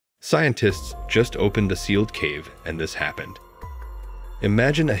Scientists just opened a sealed cave and this happened.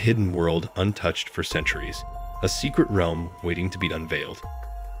 Imagine a hidden world untouched for centuries, a secret realm waiting to be unveiled.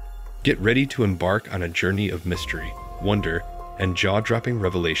 Get ready to embark on a journey of mystery, wonder, and jaw-dropping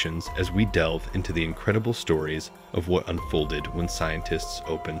revelations as we delve into the incredible stories of what unfolded when scientists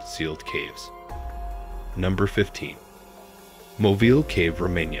opened sealed caves. Number 15. MOVILE Cave,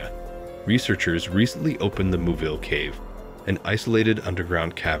 Romania. Researchers recently opened the MOVILE Cave, an isolated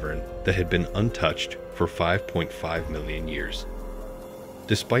underground cavern that had been untouched for 5.5 million years.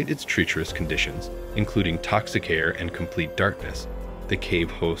 Despite its treacherous conditions, including toxic air and complete darkness, the cave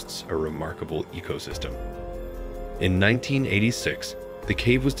hosts a remarkable ecosystem. In 1986, the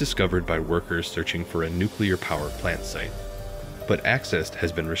cave was discovered by workers searching for a nuclear power plant site, but access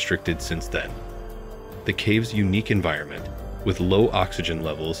has been restricted since then. The cave's unique environment, with low oxygen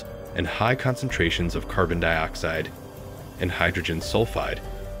levels and high concentrations of carbon dioxide and hydrogen sulfide,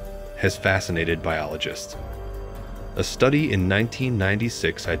 has fascinated biologists. A study in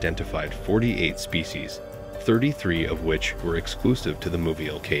 1996 identified 48 species, 33 of which were exclusive to the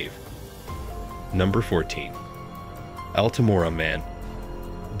MOVILE Cave. Number 14. Altamora Man.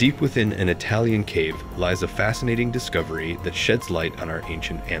 Deep within an Italian cave lies a fascinating discovery that sheds light on our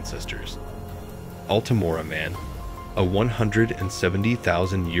ancient ancestors. Altamora Man, a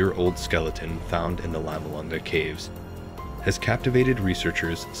 170,000-year-old skeleton found in the Lamalunga caves, has captivated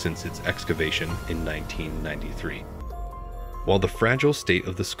researchers since its excavation in 1993. While the fragile state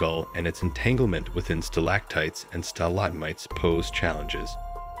of the skull and its entanglement within stalactites and stalagmites pose challenges,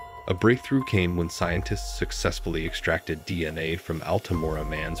 a breakthrough came when scientists successfully extracted DNA from Altamora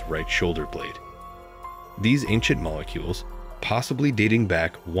Man's right shoulder blade. These ancient molecules, possibly dating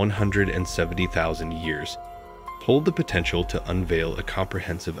back 170,000 years, hold the potential to unveil a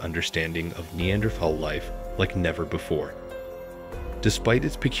comprehensive understanding of Neanderthal life like never before. Despite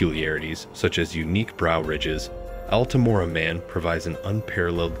its peculiarities, such as unique brow ridges, Altamora Man provides an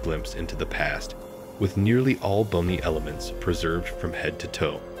unparalleled glimpse into the past, with nearly all bony elements preserved from head to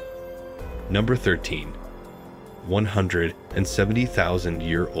toe. Number 13.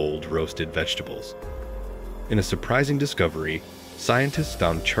 170,000-year-old roasted vegetables. In a surprising discovery, scientists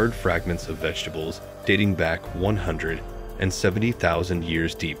found charred fragments of vegetables dating back 170,000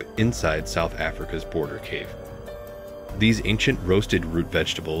 years deep inside South Africa's border cave. These ancient roasted root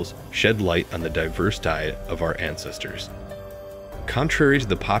vegetables shed light on the diverse diet of our ancestors. Contrary to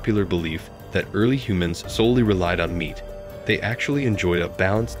the popular belief that early humans solely relied on meat, they actually enjoyed a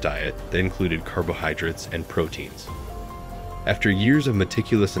balanced diet that included carbohydrates and proteins. After years of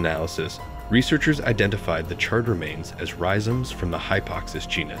meticulous analysis, researchers identified the charred remains as rhizomes from the Hypoxis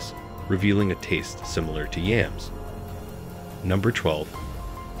genus, revealing a taste similar to yams. Number 12.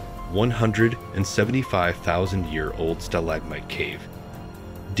 175,000-year-old stalagmite cave.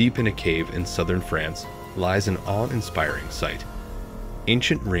 Deep in a cave in southern France lies an awe-inspiring sight.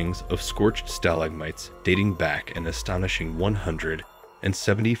 Ancient rings of scorched stalagmites dating back an astonishing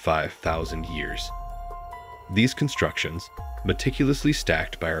 175,000 years. These constructions, meticulously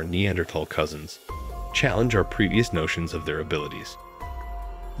stacked by our Neanderthal cousins, challenge our previous notions of their abilities.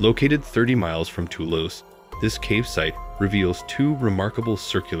 Located 30 miles from Toulouse, this cave site reveals two remarkable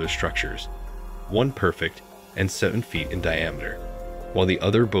circular structures, one perfect and 7 feet in diameter, while the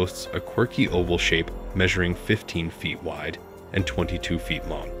other boasts a quirky oval shape measuring 15 feet wide and 22 feet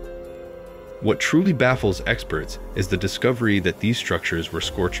long. What truly baffles experts is the discovery that these structures were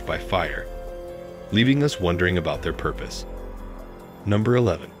scorched by fire, leaving us wondering about their purpose. Number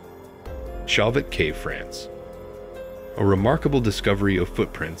 11. CHAUVET Cave, France. A remarkable discovery of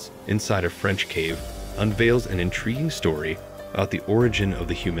footprints inside a French cave unveils an intriguing story about the origin of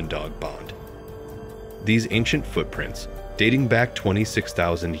the human-dog bond. These ancient footprints, dating back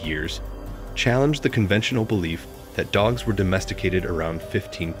 26,000 years, challenge the conventional belief that dogs were domesticated around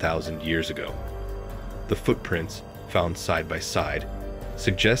 15,000 years ago. The footprints, found side by side,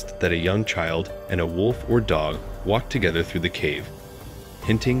 suggest that a young child and a wolf or dog walked together through the cave,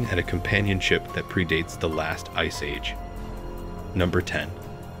 hinting at a companionship that predates the last ice age. Number 10.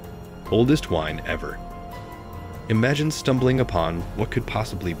 Oldest wine ever. Imagine stumbling upon what could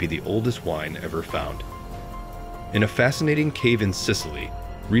possibly be the oldest wine ever found. In a fascinating cave in Sicily,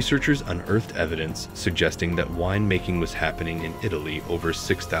 researchers unearthed evidence suggesting that winemaking was happening in Italy over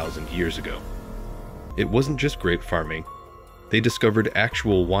 6,000 years ago. It wasn't just grape farming. They discovered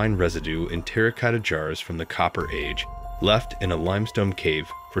actual wine residue in terracotta jars from the Copper Age, left in a limestone cave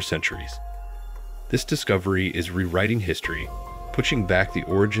for centuries. This discovery is rewriting history, pushing back the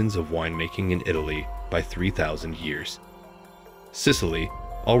origins of winemaking in Italy by 3,000 years. Sicily,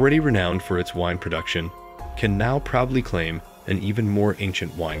 already renowned for its wine production, can now proudly claim an even more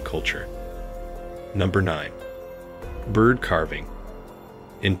ancient wine culture. Number 9. Bird carving.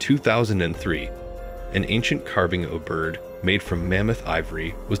 In 2003, an ancient carving of a bird made from mammoth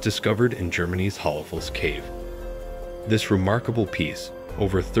ivory was discovered in Germany's Hollefels cave. This remarkable piece,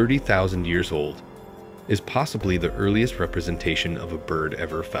 over 30,000 years old, is possibly the earliest representation of a bird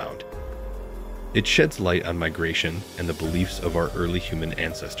ever found. It sheds light on migration and the beliefs of our early human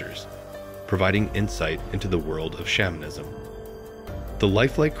ancestors, providing insight into the world of shamanism. The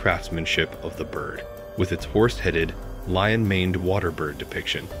lifelike craftsmanship of the bird, with its horse-headed, lion-maned water bird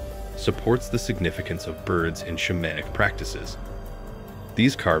depiction, supports the significance of birds in shamanic practices.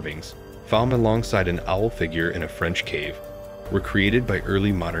 These carvings, found alongside an owl figure in a French cave, were created by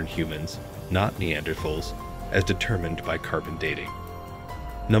early modern humans, not Neanderthals, as determined by carbon dating.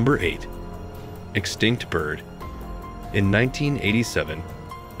 Number 8. Extinct bird. In 1987,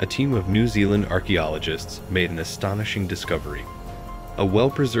 a team of New Zealand archaeologists made an astonishing discovery: a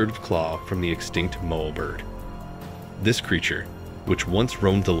well-preserved claw from the extinct mole bird. This creature, which once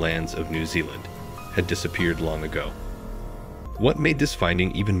roamed the lands of New Zealand, had disappeared long ago. What made this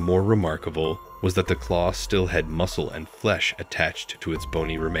finding even more remarkable was that the claw still had muscle and flesh attached to its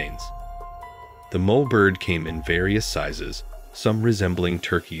bony remains. The mole bird came in various sizes, some resembling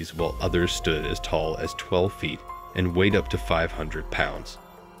turkeys while others stood as tall as 12 feet and weighed up to 500 pounds.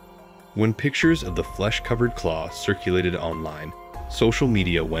 When pictures of the flesh-covered claw circulated online, social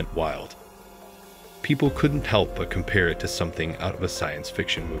media went wild. People couldn't help but compare it to something out of a science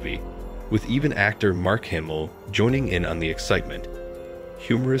fiction movie, with even actor Mark Hamill joining in on the excitement,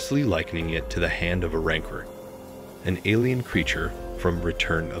 humorously likening it to the hand of a rancor, an alien creature from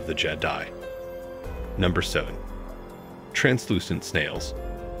Return of the Jedi. Number 7. Translucent snails.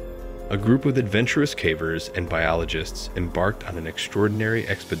 A group of adventurous cavers and biologists embarked on an extraordinary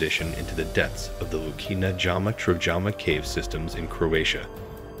expedition into the depths of the Lucina Jama Trojama cave systems in Croatia.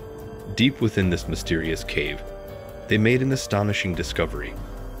 Deep within this mysterious cave, they made an astonishing discovery: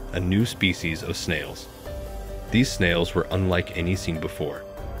 a new species of snails. These snails were unlike any seen before.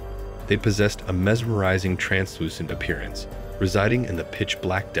 They possessed a mesmerizing translucent appearance, residing in the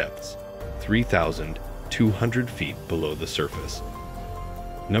pitch-black depths, 3,200 feet below the surface.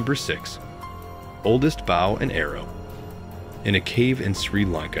 Number 6. Oldest bow and arrow. In a cave in Sri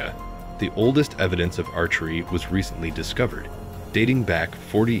Lanka, the oldest evidence of archery was recently discovered, dating back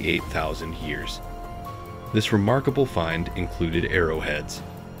 48,000 years. This remarkable find included arrowheads,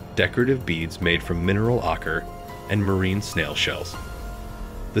 decorative beads made from mineral ochre, and marine snail shells.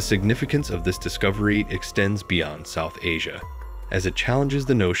 The significance of this discovery extends beyond South Asia, as it challenges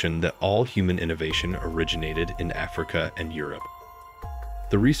the notion that all human innovation originated in Africa and Europe.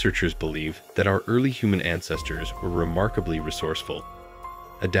 The researchers believe that our early human ancestors were remarkably resourceful,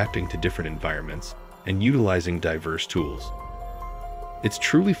 adapting to different environments and utilizing diverse tools. It's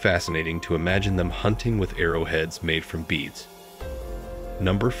truly fascinating to imagine them hunting with arrowheads made from beads.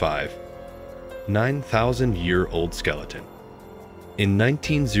 Number 5. 9,000-year-old skeleton. In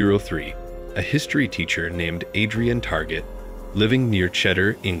 1903, a history teacher named Adrian Target, living near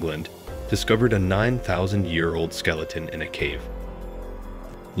Cheddar, England, discovered a 9,000-year-old skeleton in a cave.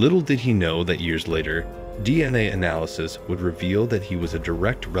 Little did he know that years later, DNA analysis would reveal that he was a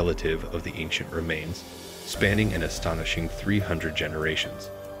direct relative of the ancient remains, spanning an astonishing 300 generations.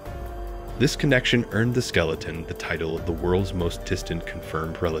 This connection earned the skeleton the title of the world's most distant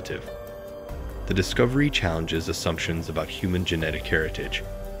confirmed relative. The discovery challenges assumptions about human genetic heritage,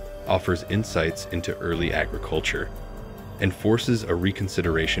 offers insights into early agriculture, and forces a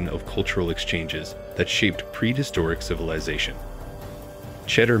reconsideration of cultural exchanges that shaped prehistoric civilization.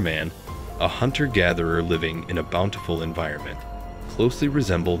 Cheddar Man, a hunter-gatherer living in a bountiful environment, closely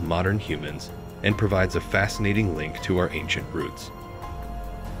resembled modern humans and provides a fascinating link to our ancient roots.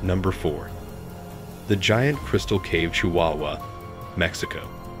 Number 4. The giant crystal cave Chihuahua, Mexico.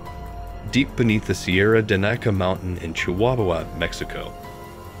 Deep beneath the Sierra de Nica mountain in Chihuahua, Mexico,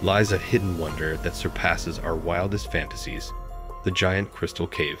 lies a hidden wonder that surpasses our wildest fantasies: the giant crystal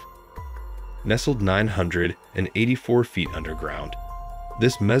cave. Nestled 984 feet underground,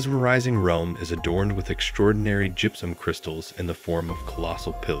 this mesmerizing realm is adorned with extraordinary gypsum crystals in the form of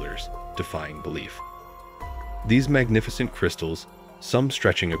colossal pillars, defying belief. These magnificent crystals, some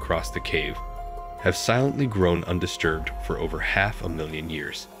stretching across the cave, have silently grown undisturbed for over 500,000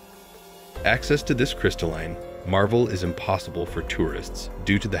 years. Access to this crystalline marvel is impossible for tourists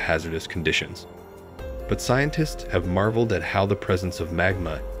due to the hazardous conditions, but scientists have marveled at how the presence of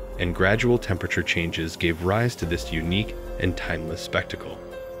magma and gradual temperature changes gave rise to this unique and timeless spectacle.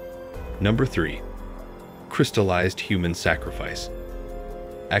 Number 3. Crystallized human sacrifice.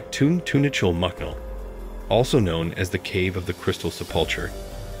 Aktun Tunichil Muknal. also known as the Cave of the Crystal Sepulchre,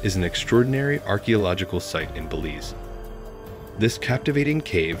 is an extraordinary archaeological site in Belize. This captivating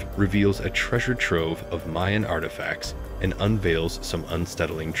cave reveals a treasure trove of Mayan artifacts and unveils some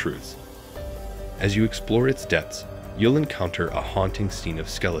unsettling truths. As you explore its depths, you'll encounter a haunting scene of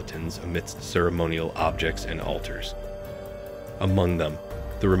skeletons amidst ceremonial objects and altars. Among them,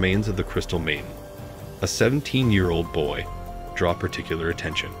 the remains of the Crystal Maiden, a 17-year-old boy, draw particular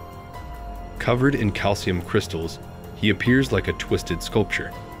attention. Covered in calcium crystals, he appears like a twisted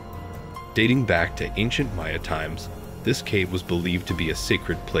sculpture. Dating back to ancient Maya times, this cave was believed to be a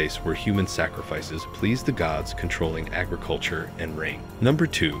sacred place where human sacrifices pleased the gods controlling agriculture and rain. Number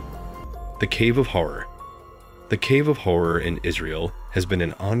 2. The Cave of Horror. The Cave of Horror in Israel has been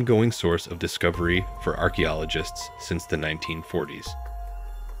an ongoing source of discovery for archaeologists since the 1940s.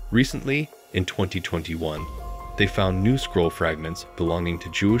 Recently, in 2021, they found new scroll fragments belonging to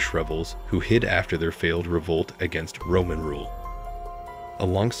Jewish rebels who hid after their failed revolt against Roman rule.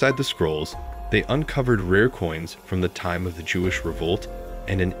 Alongside the scrolls, they uncovered rare coins from the time of the Jewish revolt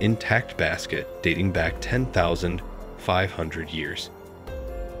and an intact basket dating back 10,500 years.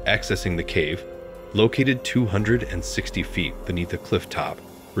 Accessing the cave, located 260 feet beneath a cliff top,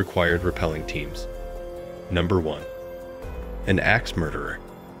 required rappelling teams. Number 1. An axe murderer.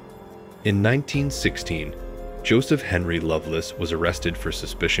 In 1916, Joseph Henry Lovelace was arrested for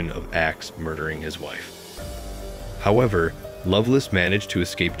suspicion of axe murdering his wife. However, Lovelace managed to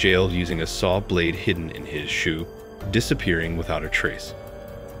escape jail using a saw blade hidden in his shoe, disappearing without a trace.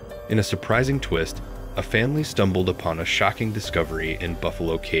 In a surprising twist, a family stumbled upon a shocking discovery in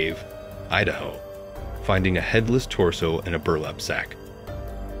Buffalo Cave, Idaho, finding a headless torso and a burlap sack.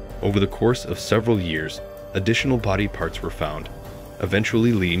 Over the course of several years, additional body parts were found,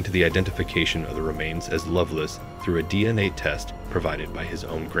 eventually leading to the identification of the remains as Lovelace through a DNA test provided by his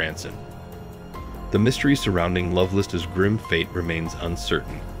own grandson. The mystery surrounding Lovelace's grim fate remains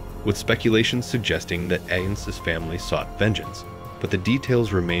uncertain, with speculations suggesting that Agnes's family sought vengeance, but the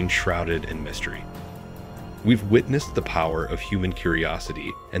details remain shrouded in mystery. We've witnessed the power of human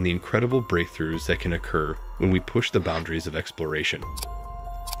curiosity and the incredible breakthroughs that can occur when we push the boundaries of exploration.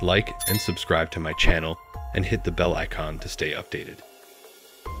 Like and subscribe to my channel and hit the bell icon to stay updated.